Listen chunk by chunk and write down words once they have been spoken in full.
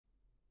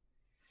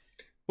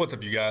What's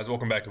up, you guys?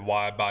 Welcome back to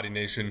Wide Body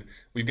Nation.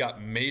 We've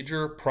got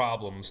major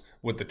problems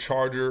with the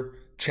Charger,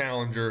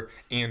 Challenger,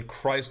 and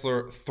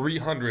Chrysler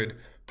 300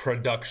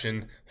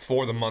 production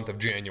for the month of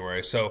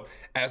January. So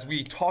as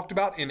we talked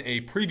about in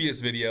a previous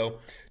video,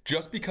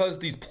 just because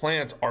these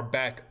plants are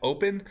back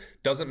open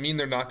doesn't mean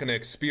they're not going to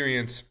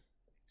experience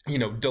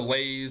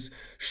delays,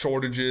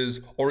 shortages,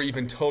 or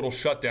even total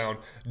shutdown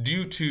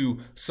due to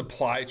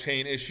supply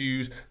chain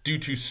issues, due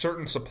to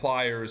certain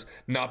suppliers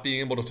not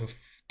being able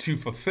to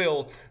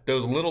fulfill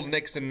those little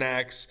nicks and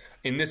knacks.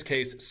 In this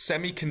case,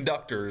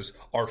 semiconductors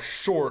are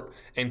short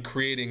and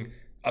creating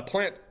a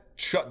plant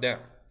shut down.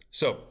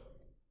 So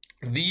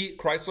the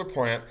Chrysler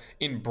plant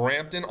in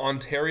Brampton,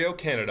 Ontario,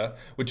 Canada,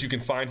 which you can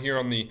find here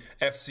on the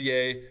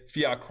FCA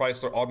Fiat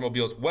Chrysler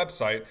Automobiles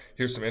website.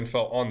 Here's some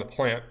info on the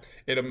plant.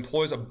 It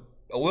employs a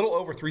little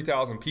over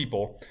 3,000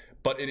 people,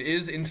 but it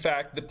is in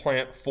fact the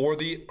plant for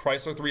the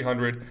Chrysler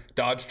 300,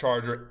 Dodge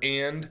Charger,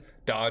 and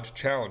Dodge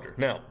Challenger.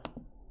 Now,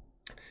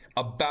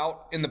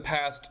 about in the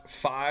past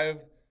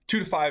 2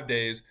 to 5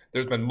 days,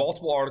 there's been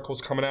multiple articles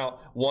coming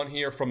out, one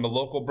here from the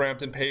local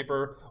Brampton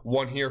paper,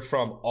 one here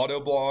from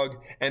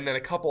Autoblog, and then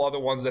a couple other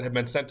ones that have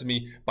been sent to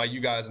me by you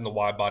guys in the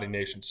Wide Body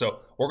Nation. So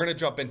we're going to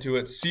jump into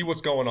it, see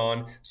what's going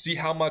on, see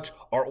how much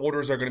our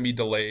orders are going to be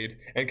delayed,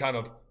 and kind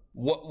of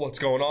what's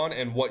going on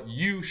and what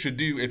you should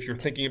do if you're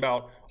thinking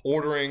about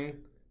ordering,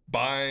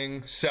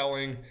 buying,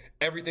 selling,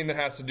 everything that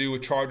has to do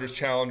with Chargers,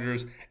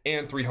 Challengers,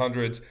 and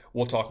 300s.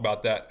 We'll talk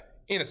about that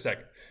in a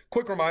second.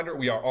 Quick reminder,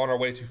 we are on our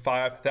way to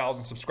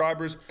 5,000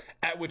 subscribers,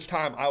 at which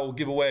time I will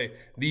give away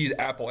these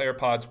Apple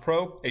AirPods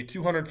Pro, a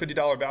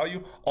 $250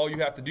 value. All you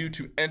have to do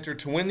to enter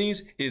to win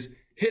these is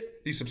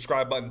hit the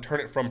subscribe button, turn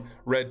it from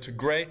red to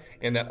gray,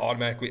 and that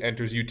automatically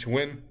enters you to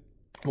win.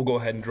 We'll go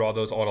ahead and draw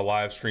those on a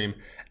live stream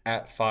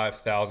at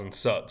 5,000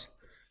 subs.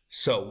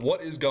 So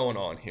what is going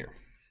on here?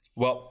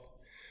 Well,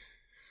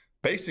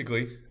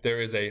 basically, there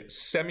is a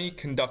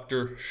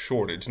semiconductor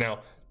shortage.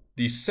 Now,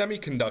 the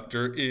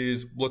semiconductor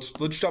is, let's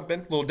jump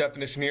in, a little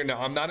definition here.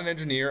 Now, I'm not an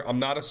engineer. I'm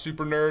not a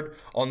super nerd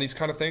on these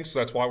kind of things, so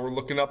that's why we're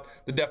looking up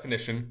the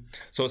definition.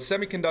 So a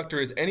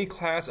semiconductor is any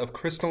class of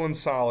crystalline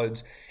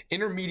solids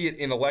intermediate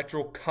in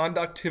electrical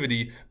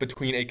conductivity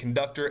between a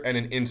conductor and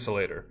an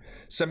insulator.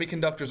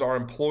 Semiconductors are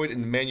employed in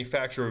the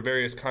manufacture of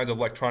various kinds of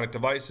electronic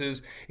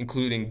devices,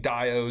 including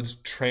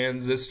diodes,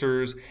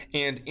 transistors,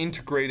 and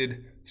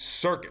integrated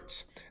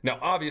circuits. Now,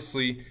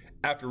 obviously,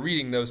 after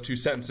reading those two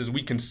sentences,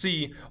 we can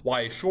see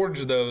why a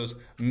shortage of those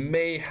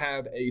may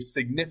have a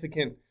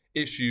significant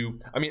issue.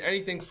 I mean,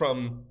 anything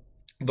from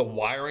the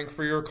wiring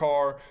for your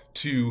car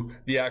to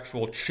the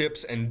actual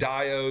chips and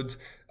diodes.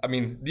 I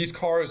mean, these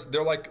cars,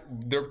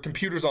 they're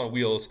computers on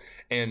wheels,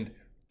 and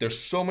there's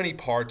so many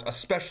parts,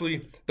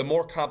 especially the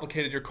more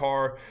complicated your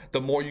car, the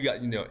more you got,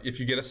 if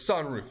you get a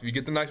sunroof, if you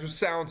get the nicer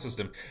sound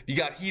system, you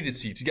got heated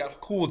seats, you got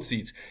cooled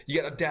seats,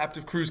 you got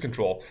adaptive cruise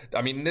control.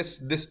 I mean, this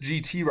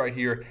GT right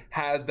here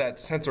has that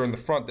sensor in the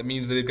front that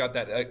means that they've got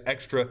that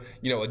extra,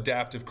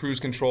 adaptive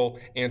cruise control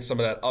and some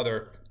of that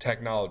other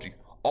technology.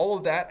 All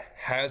of that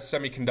has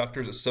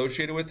semiconductors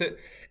associated with it.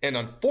 And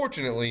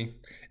unfortunately,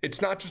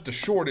 it's not just a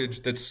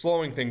shortage that's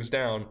slowing things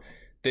down.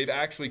 They've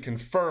actually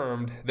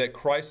confirmed that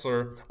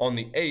Chrysler on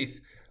the 8th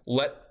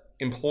let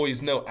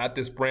employees know at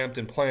this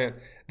Brampton plant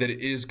that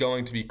it is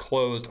going to be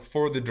closed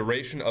for the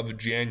duration of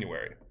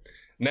January.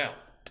 Now,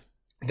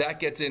 that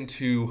gets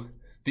into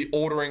the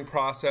ordering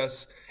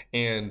process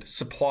and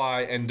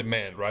supply and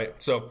demand,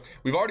 right? So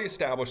we've already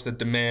established that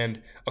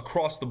demand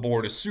across the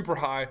board is super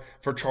high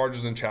for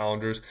Chargers and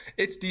Challengers.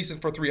 It's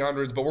decent for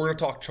 300s, but we're going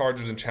to talk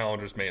Chargers and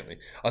Challengers mainly,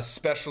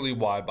 especially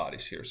wide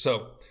bodies here.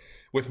 So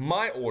with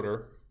my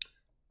order,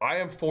 I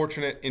am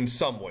fortunate in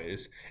some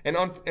ways and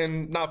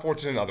not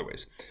fortunate in other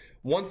ways.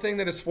 One thing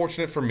that is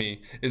fortunate for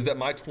me is that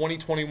my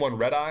 2021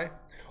 REDEYE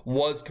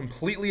was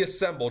completely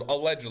assembled,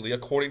 allegedly,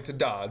 according to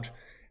Dodge,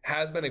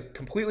 has been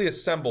completely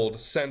assembled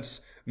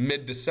since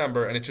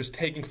mid-December, and it's just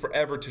taking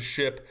forever to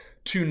ship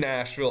to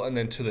Nashville and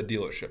then to the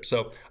dealership.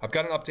 So I've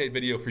got an update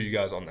video for you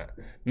guys on that.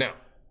 Now,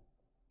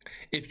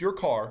 if your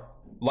car,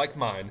 like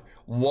mine,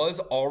 was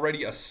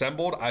already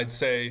assembled, I'd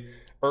say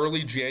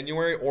early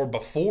January or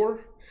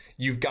before,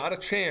 you've got a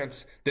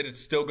chance that it's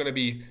still going to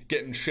be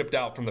getting shipped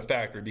out from the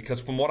factory, because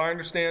from what I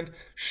understand,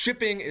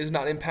 shipping is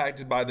not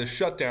impacted by this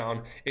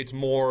shutdown. It's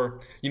more,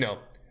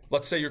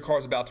 let's say your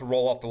car's about to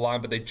roll off the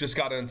line, but they just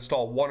got to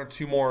install one or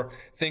two more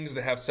things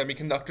that have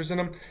semiconductors in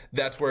them.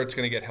 That's where it's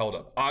going to get held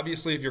up.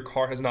 Obviously, if your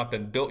car has not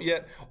been built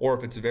yet, or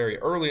if it's very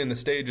early in the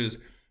stages,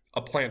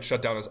 a plant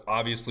shutdown is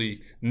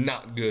obviously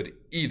not good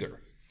either.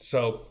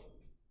 So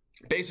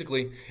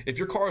basically, if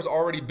your car is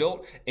already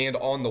built and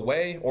on the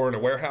way or in a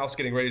warehouse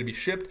getting ready to be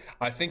shipped,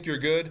 I think you're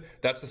good.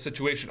 That's the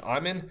situation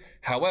I'm in.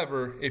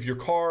 However, if you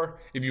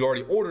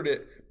already ordered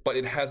it, but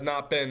it has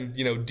not been,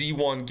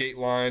 D1 gate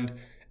lined,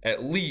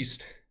 at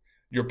least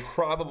you're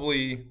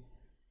probably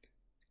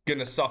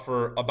gonna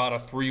suffer about a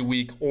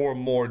 3-week or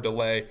more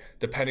delay,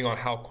 depending on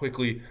how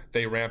quickly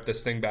they ramp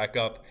this thing back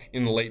up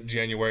in late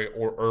January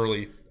or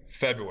early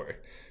February.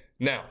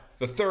 Now,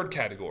 the third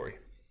category,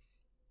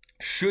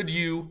 should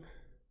you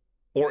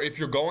or if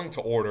you're going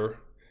to order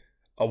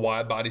a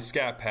wide body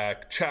scat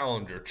pack,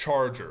 Challenger,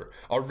 Charger,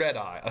 a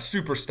REDEYE, a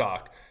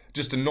SUPERSTOCK,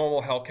 just a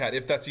normal HELLCAT,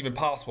 if that's even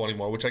possible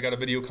anymore, which I got a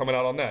video coming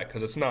out on that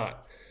because it's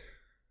not.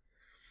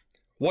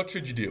 What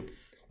should you do?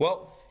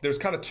 Well, there's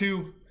kind of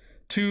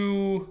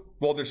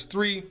there's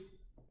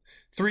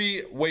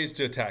three ways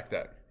to attack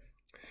that.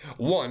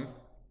 One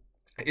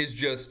is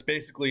just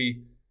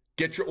basically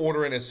get your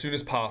order in as soon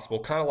as possible,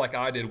 kind of like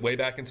I did way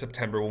back in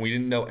September when we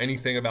didn't know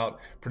anything about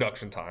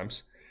production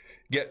times.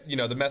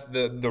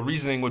 The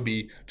reasoning would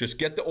be just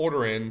get the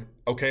order in.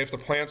 Okay, if the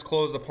plant's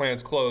closed, the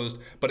plant's closed,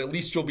 but at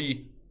least you'll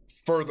be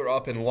further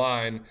up in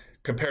line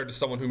compared to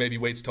someone who maybe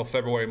waits till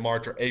February,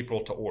 March, or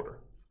April to order.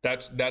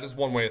 That is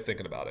one way of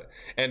thinking about it,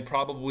 and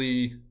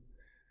probably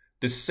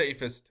the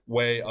safest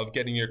way of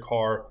getting your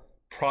car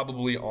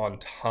probably on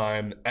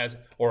time as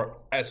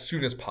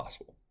soon as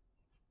possible.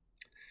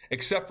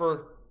 Except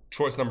for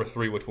choice number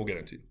 3, which we'll get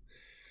into.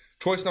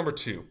 Choice number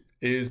 2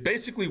 is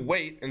basically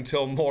wait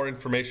until more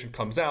information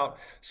comes out.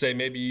 Say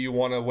maybe you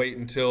want to wait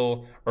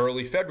until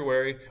early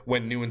February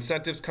when new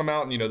incentives come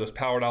out, and those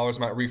power dollars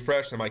might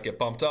refresh, they might get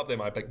bumped up, they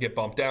might get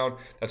bumped down.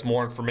 That's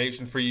more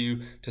information for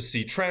you to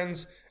see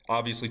trends.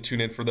 Obviously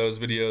tune in for those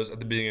videos at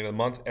the beginning of the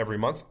month, every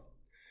month.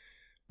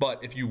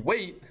 But if you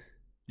wait,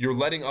 you're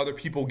letting other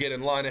people get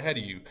in line ahead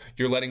of you.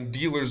 You're letting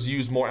dealers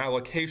use more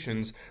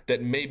allocations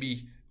that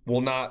maybe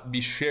will not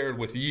be shared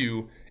with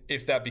you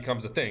if that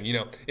becomes a thing.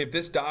 If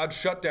this Dodge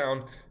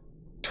shutdown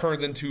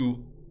turns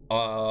into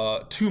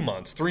 2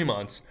 months, 3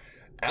 months,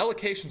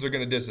 allocations are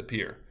going to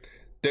disappear.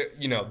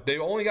 They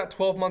only got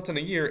 12 months in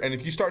a year, and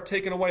if you start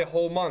taking away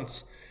whole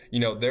months,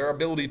 their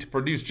ability to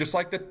produce, just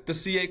like the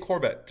CA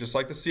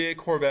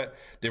Corvette,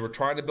 they were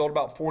trying to build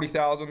about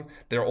 40,000.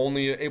 They're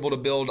only able to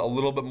build a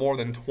little bit more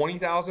than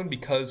 20,000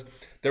 because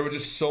there was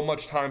just so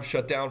much time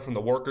shut down from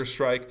the workers'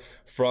 strike,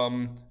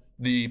 from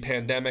the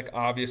pandemic,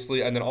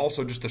 obviously, and then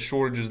also just the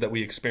shortages that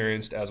we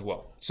experienced as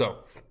well.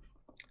 So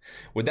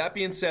with that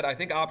being said, I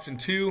think option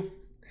 2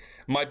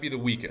 might be the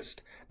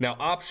weakest. Now,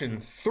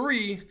 option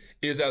 3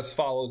 is as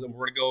follows, and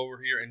we're going to go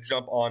over here and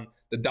jump on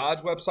the Dodge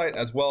website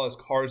as well as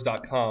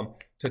cars.com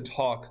to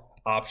talk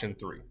option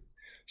 3.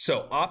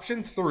 So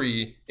option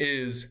 3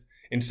 is,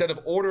 instead of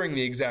ordering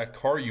the exact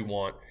car you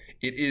want,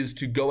 it is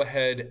to go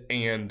ahead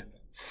and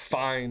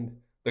find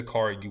the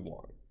car you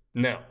want.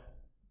 Now,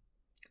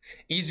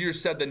 easier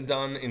said than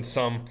done in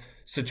some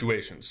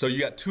situations. So you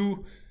got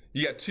two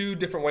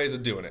different ways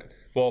of doing it.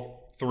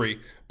 Well, 3,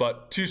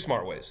 but 2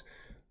 smart ways.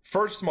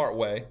 First smart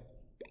way,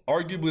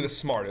 arguably the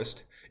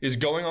smartest, is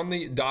going on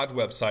the Dodge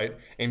website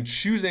and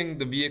choosing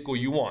the vehicle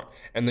you want.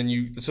 And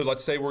then so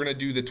let's say we're going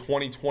to do the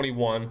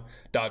 2021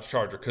 Dodge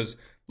Charger, because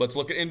let's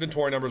look at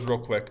inventory numbers real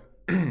quick.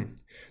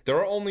 There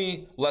are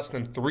only less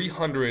than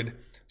 300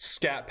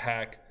 Scat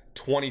Pack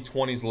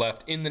 2020s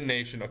left in the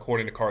nation,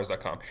 according to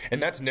cars.com.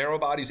 And that's narrow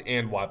bodies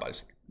and wide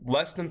bodies.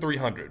 Less than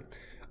 300.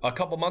 A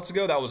couple months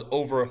ago, that was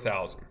over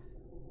 1,000.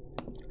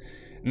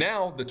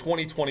 Now, the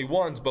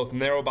 2021s, both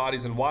narrow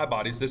bodies and wide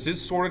bodies, this is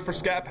sorted for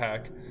Scat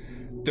Pack.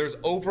 There's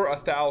over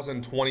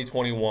 1,000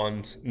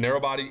 2021s, narrow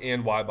body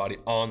and wide body,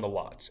 on the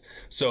lots.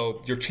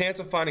 So your chance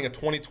of finding a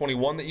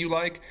 2021 that you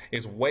like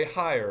is way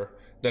higher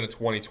than a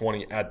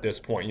 2020 at this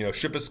point.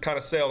 Ship has kind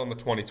of sailed on the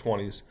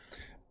 2020s,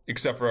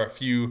 except for a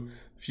few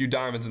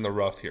diamonds in the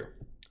rough here.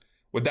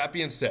 With that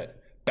being said,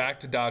 back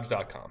to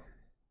Dodge.com.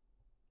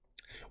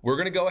 We're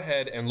going to go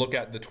ahead and look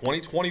at the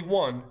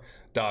 2021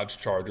 Dodge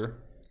Charger.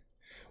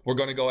 We're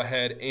going to go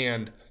ahead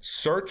and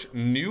search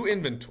new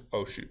inventory.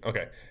 Oh, shoot.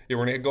 Okay. Yeah,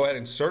 we're going to go ahead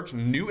and search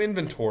new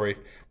inventory,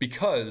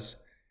 because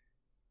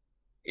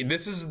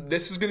this is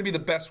going to be the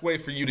best way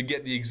for you to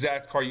get the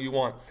exact car you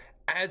want,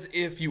 as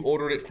if you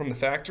ordered it from the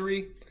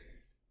factory.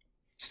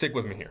 Stick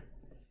with me here.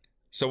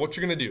 So what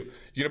you're going to do,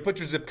 you're going to put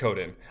your zip code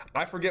in.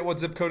 I forget what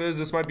zip code it is.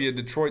 This might be a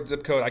Detroit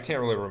zip code. I can't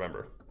really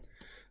remember.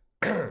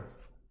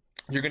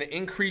 You're going to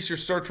increase your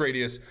search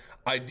radius,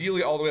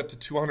 ideally all the way up to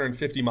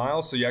 250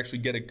 miles, so you actually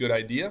get a good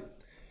idea.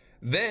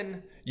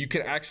 Then you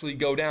can actually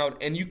go down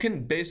and you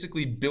can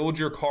basically build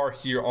your car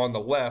here on the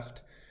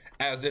left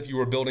as if you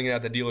were building it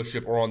at the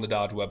dealership or on the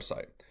Dodge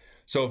website.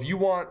 So if you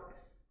want,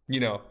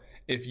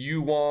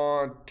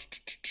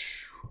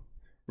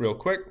 real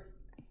quick,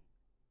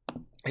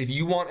 if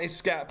you want a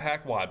Scat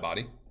Pack wide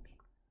body,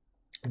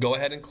 go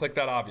ahead and click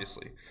that,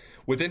 obviously.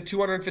 Within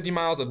 250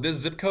 miles of this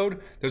zip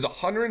code, there's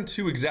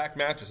 102 exact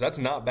matches. That's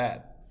not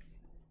bad.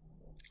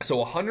 So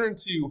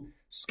 102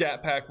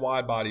 Scat Pack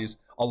wide bodies.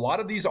 A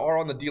lot of these are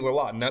on the dealer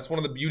lot, and that's one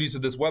of the beauties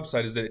of this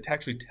website, is that it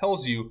actually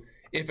tells you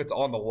if it's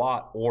on the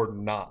lot or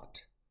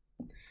not.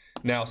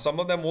 Now, some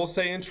of them will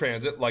say in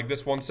transit, like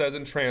this one says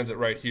in transit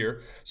right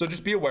here. So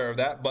just be aware of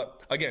that.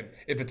 But again,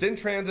 if it's in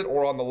transit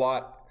or on the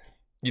lot,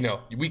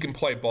 we can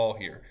play ball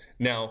here.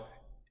 Now,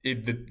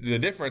 the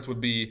difference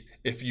would be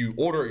if you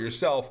order it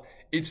yourself,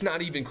 it's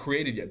not even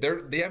created yet.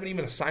 They haven't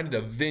even assigned it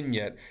a VIN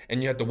yet,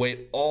 and you have to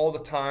wait all the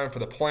time for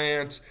the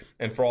plants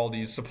and for all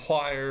these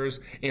suppliers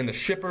and the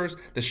shippers.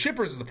 The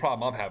shippers is the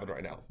problem I'm having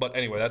right now. But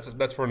anyway,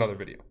 that's for another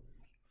video.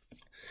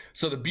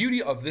 So the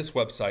beauty of this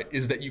website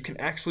is that you can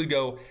actually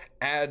go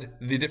add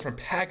the different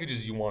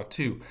packages you want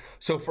to.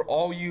 So for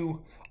all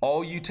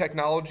you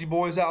technology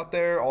boys out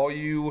there, all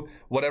you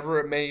whatever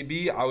it may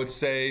be, I would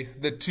say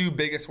the two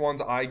biggest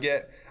ones I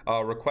get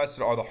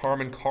requested are the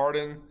Harman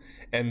Kardon,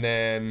 and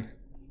then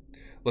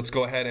let's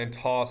go ahead and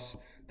toss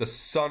the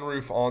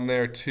sunroof on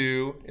there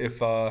too,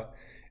 if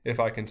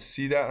I can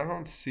see that. I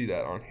don't see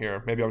that on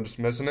here. Maybe I'm just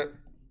missing it.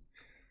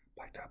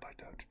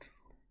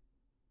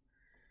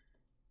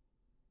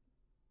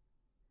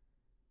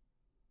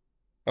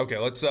 Okay,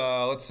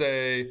 let's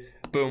say,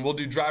 boom, we'll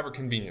do driver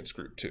convenience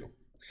group too.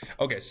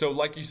 Okay, so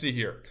like you see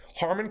here,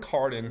 Harman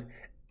Kardon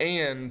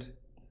and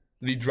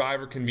the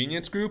driver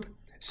convenience group,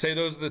 say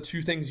those are the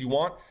two things you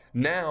want.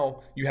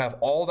 Now you have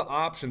all the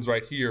options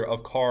right here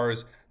of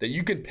cars that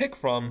you can pick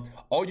from.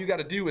 All you got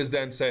to do is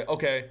then say,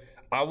 okay,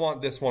 I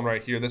want this one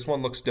right here. This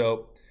one looks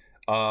dope.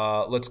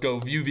 Let's go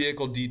view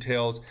vehicle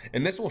details,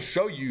 and this will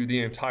show you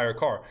the entire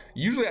car.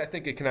 Usually I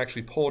think it can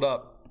actually pull it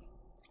up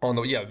on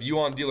the view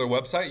on dealer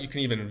website. You can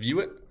even view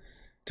it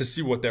to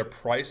see what their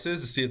price is,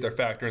 to see if they're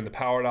factoring the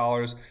power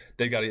dollars.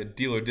 They got a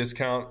dealer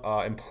discount,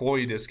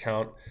 employee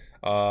discount.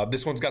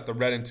 This one's got the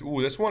red and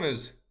ooh, this one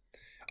is,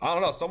 I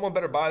don't know, someone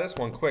better buy this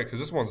one quick because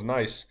this one's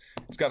nice.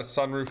 It's got a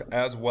sunroof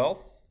as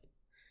well.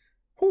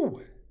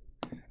 Whew,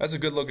 that's a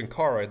good looking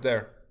car right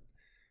there.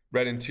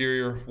 Red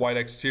interior, white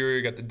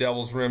exterior, got the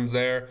devil's rims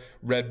there,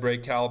 red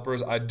brake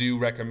calipers. I do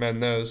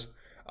recommend those.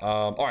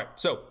 All right,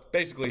 so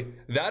basically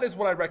that is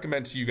what I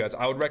recommend to you guys.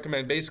 I would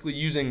recommend basically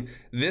using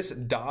this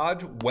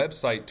Dodge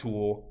website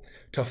tool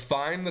to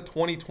find the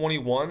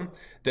 2021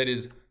 that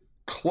is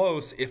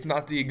close, if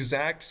not the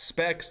exact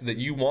specs that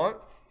you want,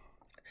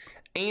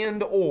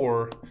 and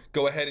or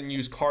go ahead and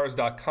use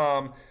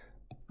cars.com.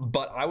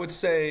 But I would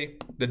say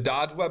the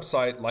Dodge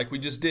website, like we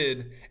just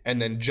did,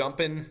 and then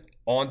jumping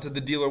onto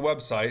the dealer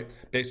website,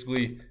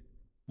 basically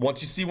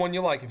once you see one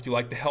you like, if you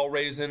like the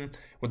Hellraisin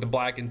with the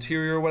black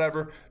interior or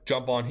whatever,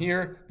 jump on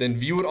here, then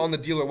view it on the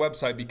dealer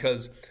website,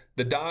 because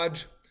that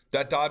Dodge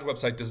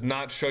website does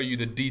not show you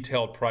the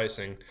detailed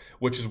pricing,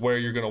 which is where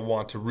you're going to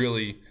want to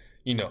really,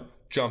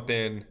 jump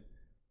in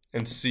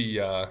and see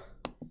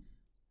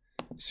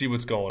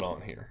what's going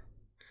on here.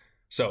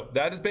 So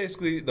that is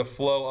basically the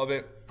flow of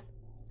it.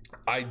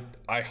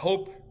 I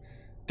hope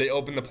they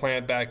open the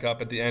plant back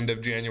up at the end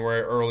of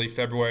January, early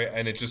February,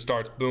 and it just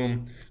starts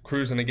boom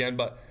cruising again.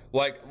 But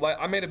like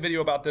I made a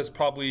video about this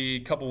probably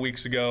a couple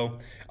weeks ago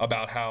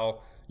about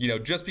how,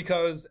 just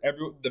because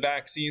the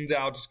vaccine's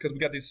out, just because we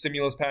got these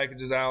stimulus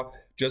packages out,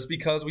 just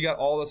because we got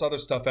all this other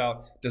stuff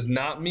out, does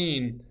not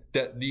mean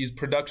that these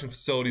production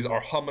facilities are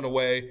humming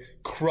away,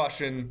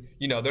 crushing.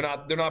 They're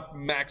not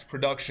max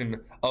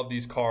production of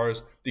these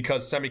cars,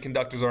 because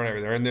semiconductors aren't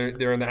everywhere.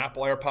 They're in the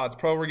Apple AirPods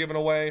Pro we're giving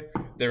away.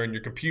 They're in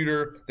your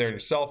computer. They're in your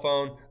cell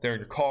phone. They're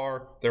in your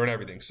car. They're in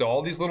everything. So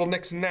all these little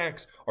nicks and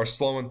knacks are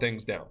slowing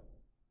things down.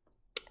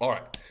 All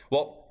right,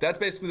 well, that's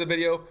basically the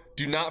video.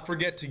 Do not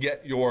forget to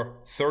get your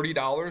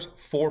 $30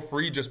 for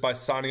free just by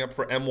signing up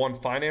for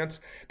M1 Finance.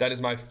 That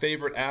is my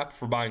favorite app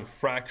for buying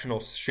fractional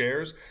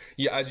shares.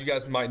 Yeah, as you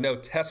guys might know,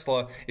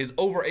 Tesla is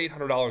over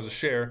 $800 a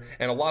share,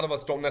 and a lot of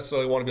us don't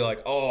necessarily want to be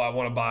like, oh, I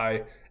want to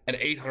buy an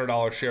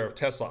 $800 share of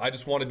Tesla. I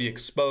just want to be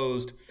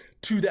exposed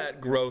to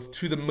that growth,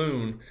 to the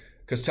moon,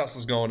 because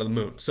Tesla's going to the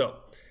moon. So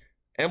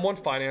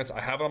M1 Finance,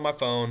 I have it on my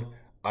phone.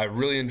 I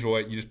really enjoy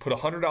it. You just put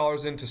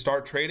 $100 in to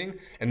start trading,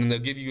 and then they'll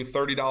give you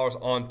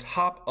 $30 on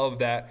top of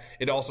that.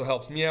 It also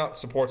helps me out,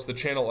 supports the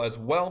channel as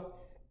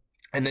well.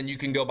 And then you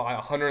can go buy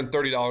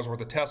 $130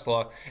 worth of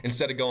Tesla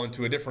instead of going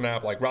to a different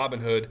app like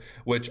Robinhood,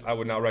 which I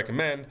would not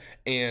recommend,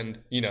 and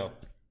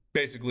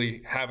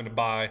basically having to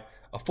buy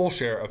a full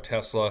share of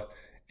Tesla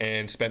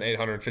and spend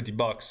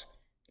 $850.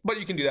 But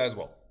you can do that as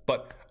well.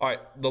 But all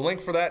right, the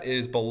link for that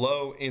is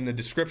below in the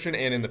description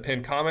and in the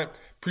pinned comment.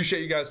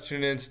 Appreciate you guys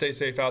tuning in. Stay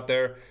safe out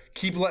there.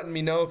 Keep letting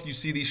me know if you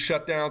see these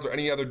shutdowns or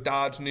any other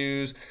Dodge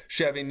news,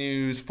 Chevy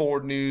news,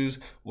 Ford news,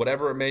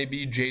 whatever it may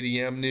be,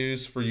 JDM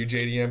news for you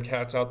JDM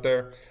cats out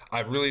there. I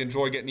really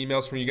enjoy getting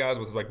emails from you guys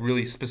with like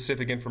really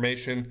specific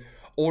information.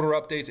 Order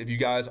updates, if you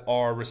guys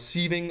are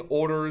receiving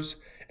orders,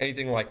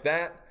 anything like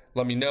that,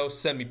 let me know.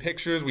 Send me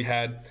pictures. We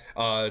had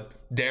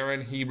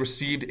Darren, he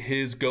received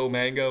his Go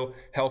Mango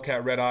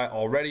HELLCAT REDEYE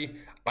already.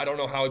 I don't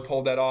know how he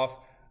pulled that off.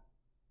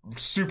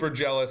 Super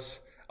jealous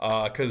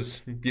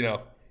because,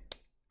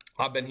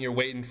 I've been here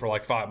waiting for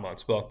like 5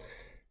 months. Well,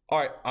 all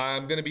right,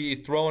 I'm going to be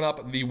throwing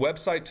up the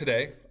website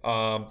today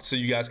so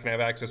you guys can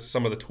have access to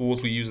some of the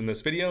tools we use in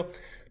this video.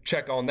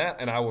 Check on that,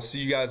 and I will see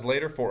you guys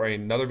later for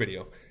another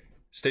video.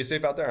 Stay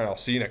safe out there, and I'll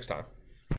see you next time.